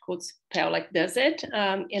affect cold spell? Like, does it?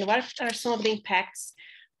 And what are some of the impacts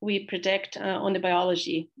we predict on the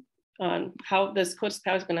biology? How does cold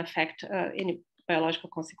spell is going to affect any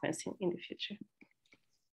biological consequence in the future?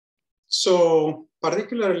 So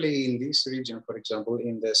particularly in this region, for example,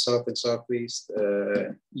 in the south and southeast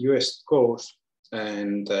US coast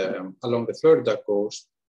and along the Florida coast,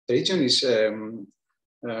 the region is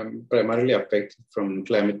primarily affected from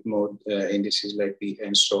climate mode indices like the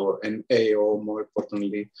NSO and AO, more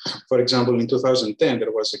importantly. For example, in 2010,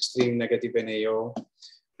 there was extreme negative NAO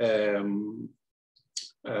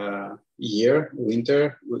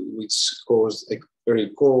winter, which caused a very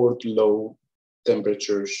cold, low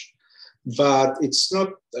temperatures. But it's not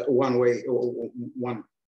one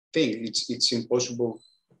thing. It's impossible,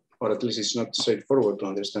 or at least it's not straightforward to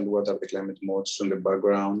understand what are the climate modes on the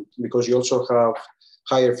background, because you also have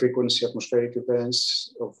higher frequency atmospheric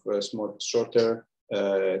events of shorter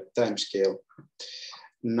time scale.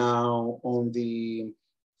 Now, on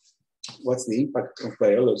what's the impact of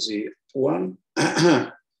biology? One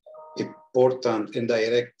important and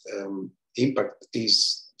direct impact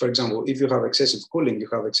is, for example, if you have excessive cooling, you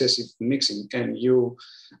have excessive mixing, and you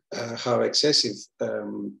have excessive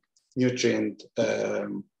nutrient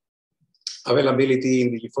availability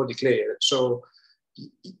in the euphotic layer. So,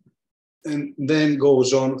 and then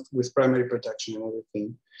goes on with primary production and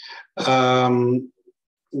everything.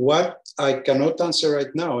 What I cannot answer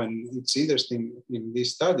right now, and it's interesting in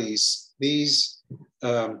these studies, these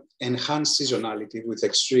enhanced seasonality with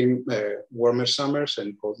extreme warmer summers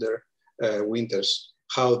and colder winters,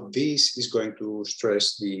 how this is going to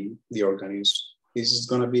stress the organism. Is it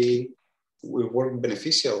going to be work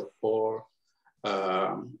beneficial, or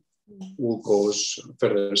will cause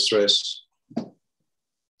further stress?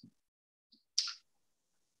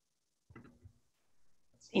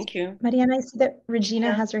 Thank you. Mariana, I see that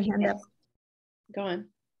Regina has her hand up. Go on.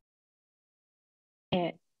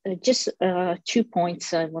 Just 2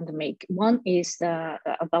 points I want to make. One is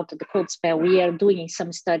about the cold spell. We are doing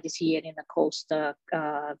some studies here in the coast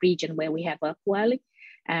region where we have upwelling,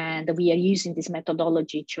 and we are using this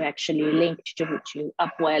methodology to actually link to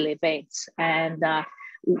upwell events. And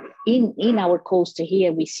in our coast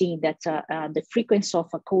here, we see that the frequency of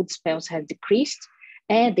cold spells has decreased,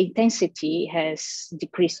 and the intensity has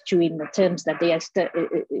decreased too, in the terms that they are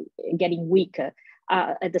getting weaker.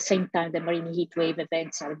 At the same time, the marine heat wave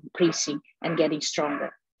events are increasing and getting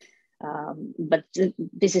stronger. But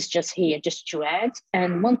this is just here, just to add.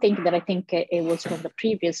 And one thing that I think it was from the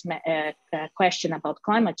previous question about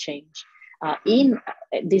climate change, in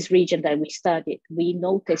this region that we studied, we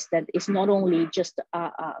noticed that it's not only just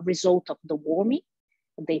a result of the warming,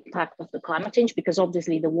 the impact of the climate change, because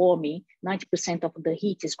obviously the warming, 90% of the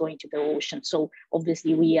heat is going to the ocean. So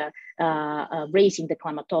obviously we are raising the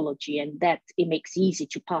climatology, and that it makes easy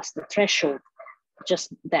to pass the threshold,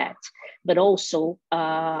 just that. But also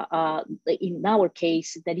in our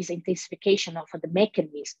case, there is intensification of the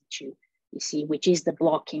mechanism too, you see, which is the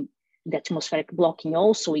blocking, the atmospheric blocking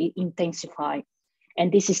also intensify. And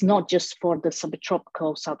this is not just for the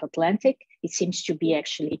subtropical South Atlantic. It seems to be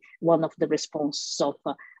actually one of the responses of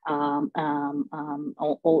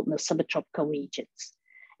all the subtropical regions.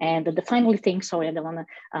 And the final thing, sorry, I don't want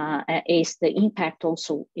to, is the impact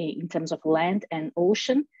also in terms of land and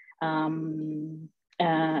ocean.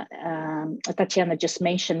 Tatiana just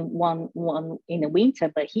mentioned one in the winter,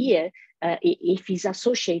 but here, if it's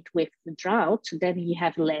associated with the drought, then you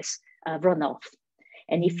have less runoff.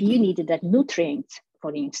 And if you needed that nutrient,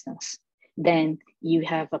 for instance, then you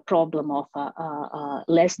have a problem of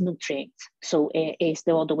less nutrient. So it's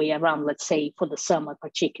the other way around, let's say, for the summer,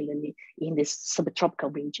 particularly in these subtropical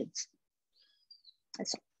regions.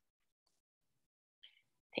 That's all.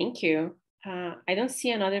 Thank you. I don't see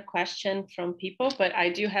another question from people, but I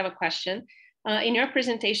do have a question. In your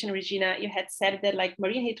presentation, Regina, you had said that like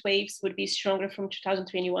marine heat waves would be stronger from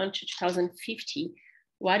 2021 to 2050.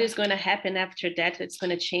 What is going to happen after that? It's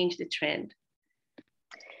going to change the trend.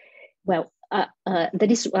 Well,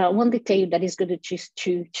 That is one detail that is good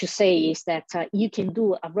to say is that you can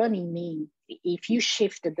do a running mean if you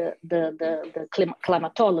shift the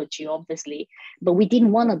climatology, obviously, but we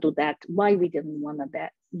didn't want to do that. Why we didn't want to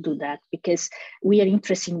do that? Because we are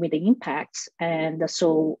interested with the impacts. And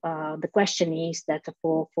so the question is that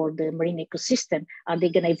for the marine ecosystem, are they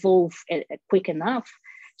going to evolve quick enough?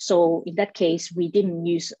 So in that case, we didn't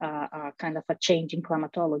use a kind of a change in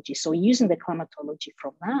climatology. So using the climatology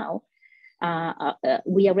from now,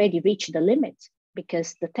 we already reached the limit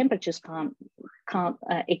because the temperatures can't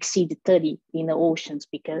exceed 30 in the oceans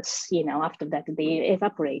because, you know, after that they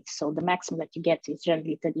evaporate. So the maximum that you get is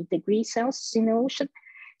generally 30 degrees Celsius in the ocean.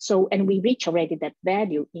 So, and we reach already that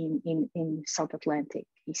value in South Atlantic,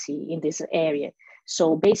 you see, in this area.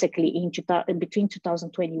 So basically between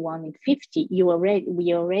 2021 and 50,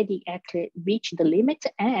 we already actually reached the limit,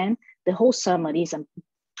 and the whole summer is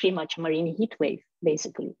pretty much a marine heat wave,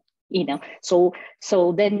 basically. You know, so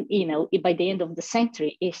then, you know, by the end of the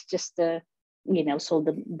century, it's just you know, so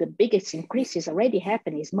the biggest increase is already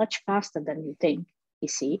happening, is much faster than you think, you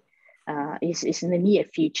see, is in the near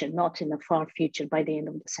future, not in the far future by the end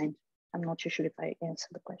of the century. I'm not sure if I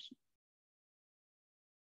answered the question.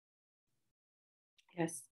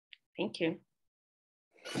 Yes, thank you.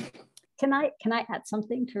 Can I add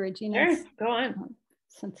something to Regina's? Sure, go on.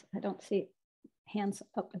 Since I don't see hands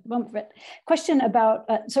up at the moment, but question about,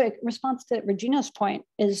 so response to Regina's point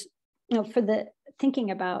is, you know, for the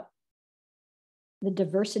thinking about the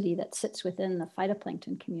diversity that sits within the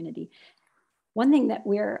phytoplankton community, one thing that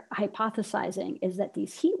we're hypothesizing is that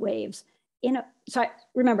these heat waves,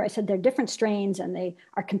 remember I said they're different strains and they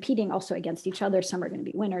are competing also against each other. Some are going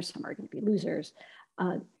to be winners, some are going to be losers.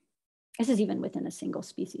 This is even within a single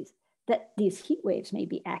species, that these heat waves may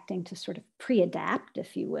be acting to sort of pre-adapt,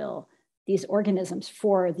 if you will, these organisms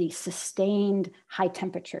for the sustained high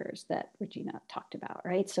temperatures that Regina talked about,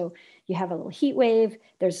 right? So you have a little heat wave,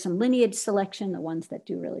 there's some lineage selection, the ones that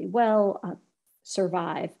do really well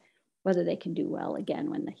survive. Whether they can do well again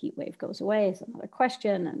when the heat wave goes away is another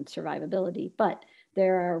question, and survivability. But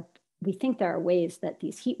we think there are ways that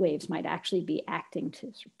these heat waves might actually be acting to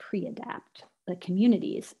sort of pre-adapt the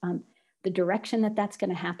communities. The direction that that's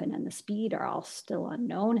going to happen and the speed are all still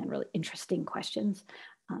unknown and really interesting questions.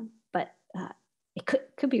 But it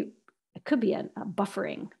could be a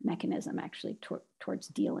buffering mechanism actually towards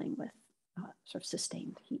dealing with sort of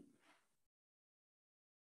sustained heat.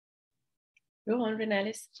 Go on,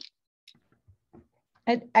 Renalis.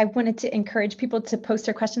 I wanted to encourage people to post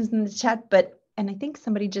their questions in the chat, and I think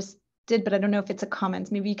somebody just did, but I don't know if it's a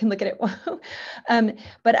comment. Maybe you can look at it.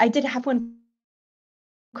 But I did have one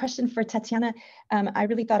question for Tatiana. I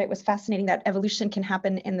really thought it was fascinating that evolution can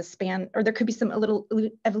happen in the span, or there could be some little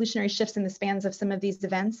evolutionary shifts in the spans of some of these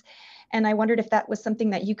events. And I wondered if that was something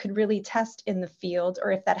that you could really test in the field,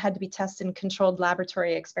 or if that had to be tested in controlled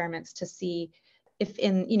laboratory experiments to see if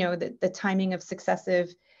in, you know, the timing of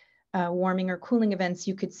successive warming or cooling events,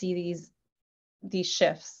 you could see these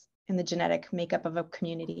shifts in the genetic makeup of a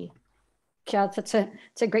community. Yeah, it's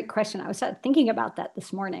a great question. I was thinking about that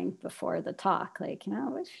this morning before the talk. Like, you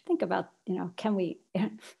know, let's think about, you know,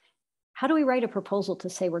 how do we write a proposal to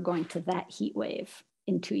say we're going to that heat wave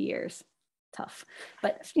in 2 years? Tough.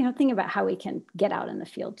 But, you know, think about how we can get out in the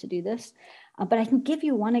field to do this. But I can give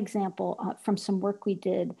you one example from some work we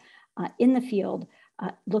did in the field,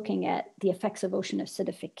 looking at the effects of ocean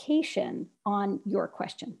acidification on your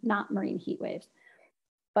question, not marine heat waves.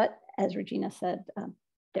 But as Regina said,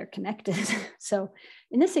 they're connected. So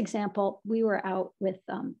in this example, we were out with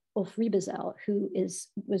Ulf Riebezel, who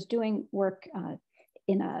was doing work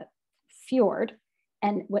in a fjord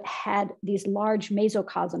and what had these large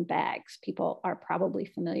mesocosm bags. People are probably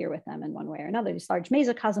familiar with them in one way or another, these large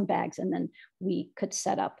mesocosm bags. And then we could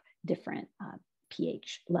set up different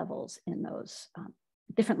pH levels in those,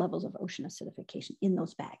 different levels of ocean acidification in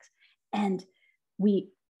those bags. And we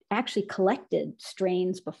actually collected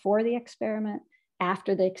strains before the experiment,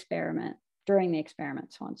 after the experiment, during the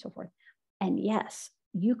experiment, so on and so forth. And yes,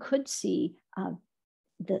 you could see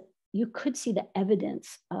the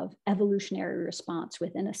evidence of evolutionary response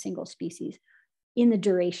within a single species in the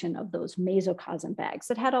duration of those mesocosm bags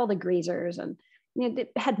that had all the grazers and, you know,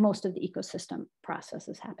 it had most of the ecosystem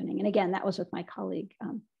processes happening. And again, that was with my colleague,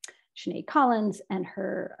 Sinead Collins, and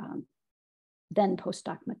her then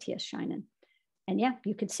postdoc, Matthias Scheinen. And yeah,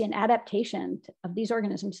 you could see an adaptation of these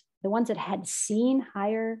organisms. The ones that had seen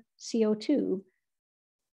higher CO2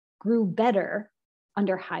 grew better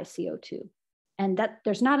under high CO2. And that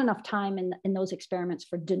there's not enough time in those experiments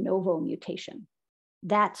for de novo mutation.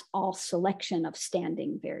 that's all selection of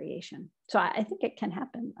standing variation. So I think it can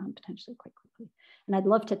happen potentially quite quickly. And I'd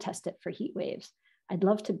love to test it for heat waves. I'd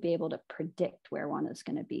love to be able to predict where one is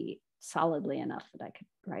going to be solidly enough that I could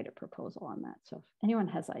write a proposal on that. So if anyone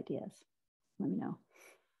has ideas, let me know.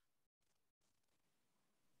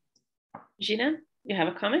 Gina, you have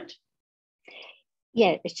a comment?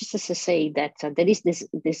 Yeah, it's just to say that there is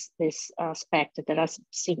this aspect that there are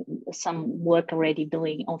some work already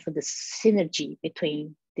doing on for the synergy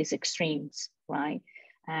between these extremes, right?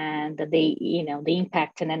 And they, the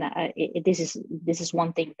impact. And then this is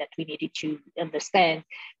one thing that we needed to understand,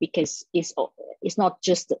 because it's not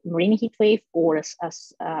just marine heat wave or as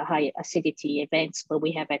high acidity events, but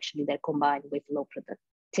we have actually that combined with low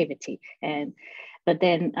productivity. But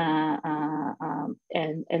then, and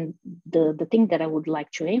the thing that I would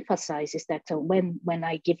like to emphasize is that when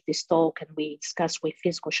I give this talk and we discuss with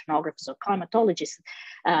physical oceanographers or climatologists,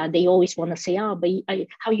 they always want to say, but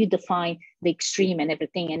how you define the extreme and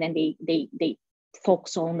everything, and then they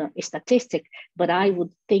focus on a statistic. But I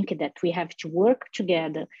would think that we have to work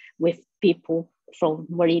together with people from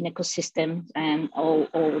marine ecosystems and all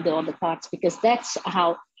the other parts, because that's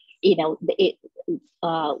how,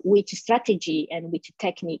 which strategy and which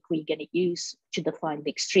technique we're going to use to define the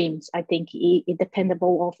extremes. I think it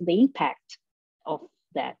dependable of the impact of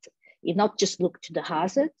that. You not just look to the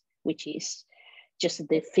hazard, which is just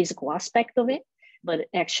the physical aspect of it, but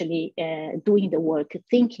actually doing the work,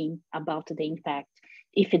 thinking about the impact.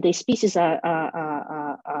 If the species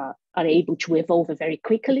are able to evolve very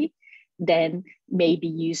quickly, then maybe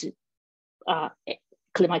use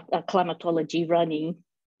climatology running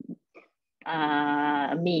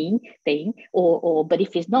mean thing, but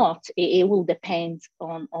if it's not, it will depend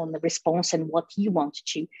on the response and what you want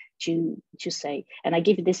to say. And I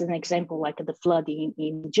give this as an example, like the flooding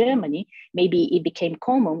in Germany. Maybe it became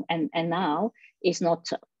common, and now it's not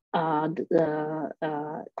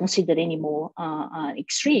considered anymore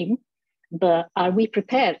extreme. But are we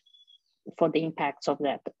prepared for the impacts of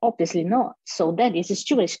that? Obviously not. So that is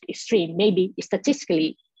still extreme. Maybe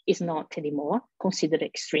statistically is not anymore considered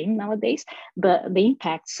extreme nowadays, but the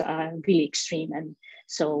impacts are really extreme. And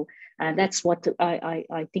so that's what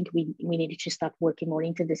I think we needed to start working more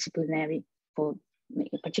interdisciplinary for,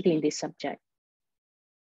 particularly in this subject.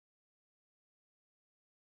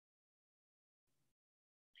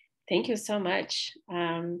 Thank you so much.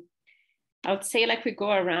 I would say we go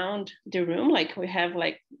around the room, we have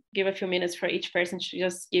give a few minutes for each person to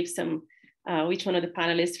just give some, each one of the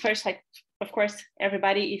panelists. First, of course,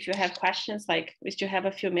 everybody, if you have questions, we still have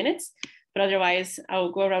a few minutes, but otherwise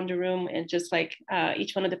I'll go around the room and just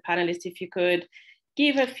each one of the panelists, if you could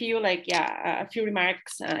give a few, a few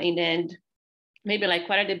remarks in the end, maybe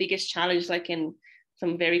what are the biggest challenges, in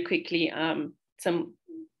some very quickly, some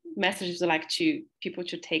messages to people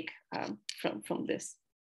to take from this.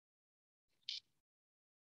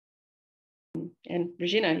 And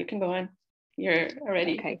Regina, you can go on. You're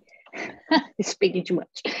already. Okay. Speaking too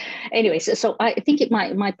much. Anyways, so I think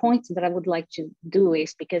my point that I would like to do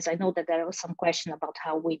is, because I know that there are some questions about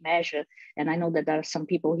how we measure, and I know that there are some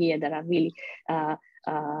people here that are really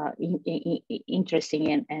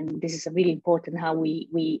interesting, and this is really important how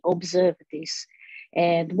we observe this.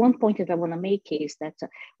 And one point that I want to make is that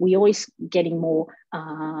we always getting more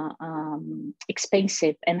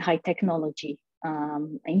expensive and high technology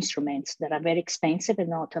instruments that are very expensive and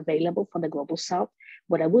not available for the global south.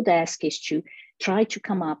 What I would ask is to try to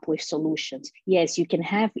come up with solutions. Yes, you can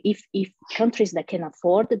have, if countries that can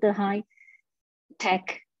afford the high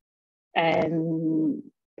tech and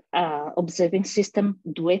observing system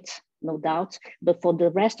do it, no doubt. But for the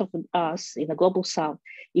rest of us in the global south,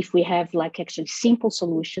 if we have actually simple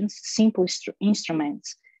solutions, simple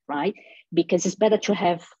instruments, right? Because it's better to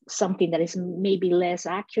have something that is maybe less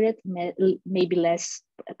accurate, maybe less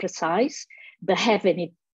precise, but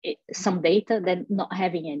having some data than not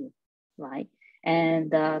having any, right?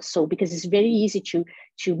 And so, because it's very easy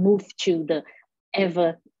to move to the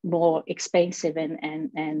ever more expensive and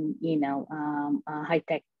high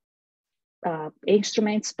tech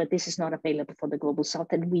instruments, but this is not available for the global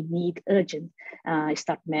south, and we need urgent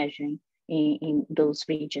start measuring in those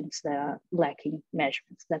regions that are lacking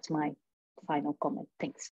measurements. That's my final comment.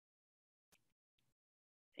 Thanks.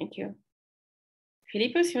 Thank you.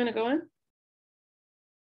 Philippus, you want to go on?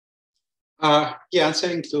 Yeah,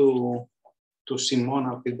 answering to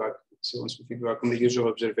Simona feedback. She wants to feedback on the use of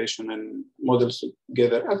observation and models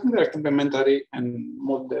together. I think they are complementary, and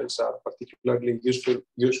models are particularly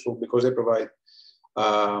useful because they provide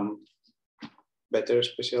better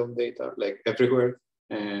spatial data everywhere,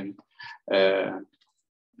 and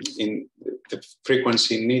in the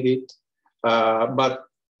frequency needed. But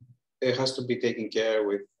it has to be taken care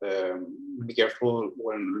with, be careful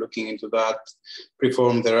when looking into that,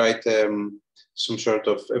 perform the right, some sort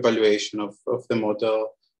of evaluation of the model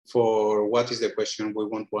for what is the question we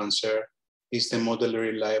want to answer. Is the model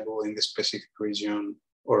reliable in the specific region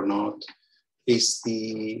or not? Is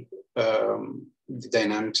the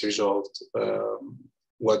dynamics result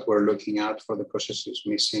what we're looking at for the processes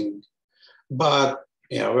missing? But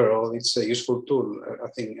yeah, overall, it's a useful tool. I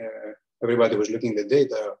think everybody was looking at the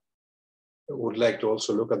data would like to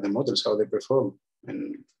also look at the models, how they perform.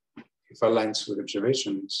 And if aligns with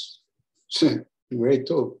observations, it's a great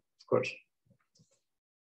tool, of course.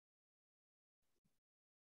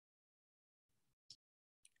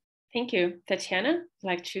 Thank you. Tatiana, would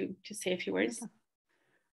like to say a few words?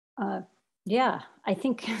 Yeah, I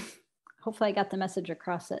think hopefully I got the message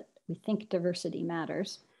across that we think diversity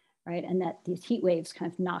matters, right? And that these heat waves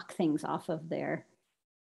kind of knock things off of their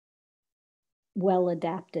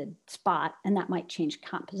well-adapted spot, and that might change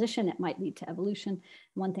composition, it might lead to evolution.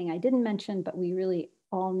 One thing I didn't mention, but we really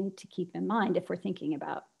all need to keep in mind if we're thinking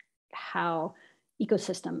about how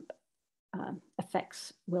ecosystem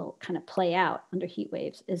effects will kind of play out under heat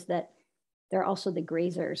waves, is that there are also the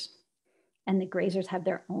grazers, and the grazers have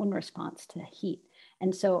their own response to heat.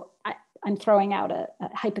 And so I'm throwing out a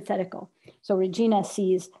hypothetical. So Regina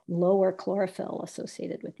sees lower chlorophyll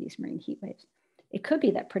associated with these marine heat waves. It could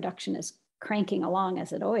be that production is cranking along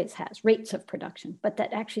as it always has, rates of production, but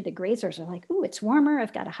that actually the grazers are like, ooh, it's warmer,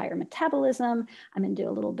 I've got a higher metabolism, I'm gonna do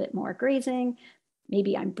a little bit more grazing,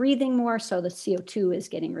 maybe I'm breathing more, so the CO2 is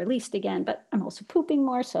getting released again, but I'm also pooping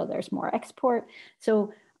more, so there's more export.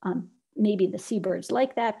 So maybe the seabirds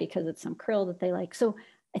like that because it's some krill that they like. So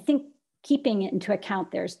I think keeping it into account,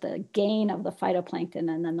 there's the gain of the phytoplankton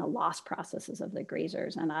and then the loss processes of the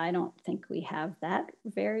grazers. And I don't think we have that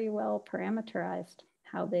very well parameterized,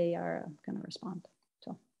 how they are going to respond.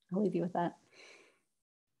 So I'll leave you with that.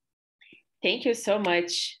 Thank you so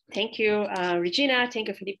much. Thank you, Regina. Thank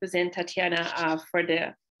you, Filipos and Tatiana, for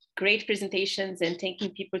the great presentations, and thanking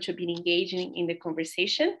people to be engaging in the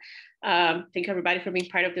conversation. Thank you, everybody, for being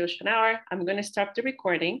part of the Ocean Hour. I'm going to stop the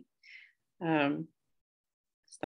recording.